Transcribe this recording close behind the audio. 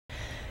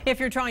If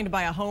you're trying to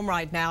buy a home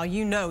right now,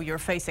 you know you're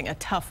facing a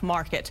tough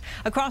market.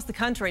 Across the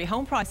country,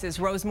 home prices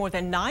rose more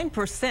than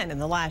 9% in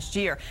the last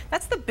year.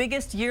 That's the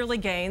biggest yearly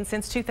gain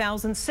since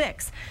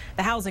 2006.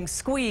 The housing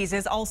squeeze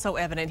is also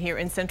evident here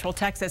in Central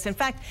Texas. In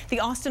fact, the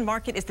Austin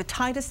market is the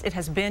tightest it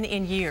has been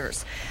in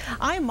years.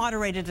 I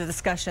moderated a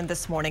discussion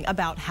this morning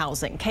about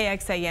housing.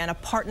 KXAN, a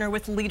partner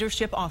with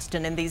Leadership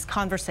Austin in these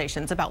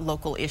conversations about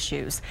local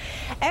issues.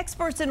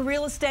 Experts in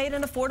real estate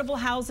and affordable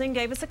housing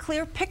gave us a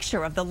clear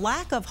picture of the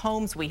lack of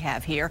homes we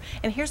have here.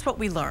 And here's what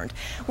we learned.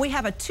 We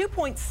have a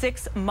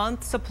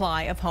 2.6-month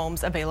supply of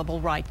homes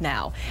available right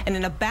now. And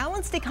in a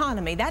balanced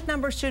economy, that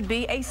number should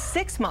be a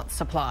 6-month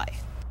supply.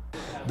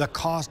 The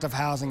cost of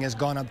housing has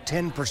gone up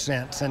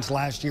 10% since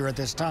last year at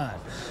this time.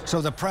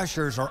 So the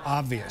pressures are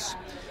obvious.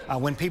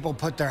 When people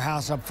put their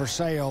house up for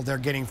sale, they're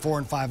getting 4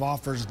 and 5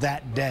 offers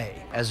that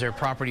day. As their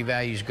property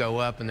values go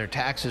up and their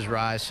taxes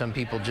rise, some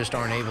people just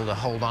aren't able to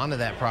hold on to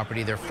that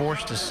property. They're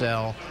forced to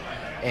sell,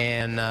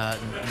 and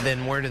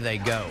then where do they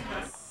go?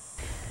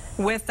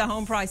 With the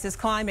home prices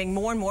climbing,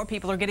 more and more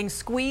people are getting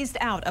squeezed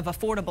out of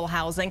affordable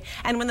housing.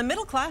 And when the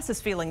middle class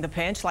is feeling the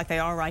pinch like they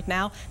are right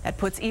now, that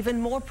puts even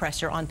more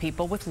pressure on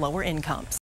people with lower incomes.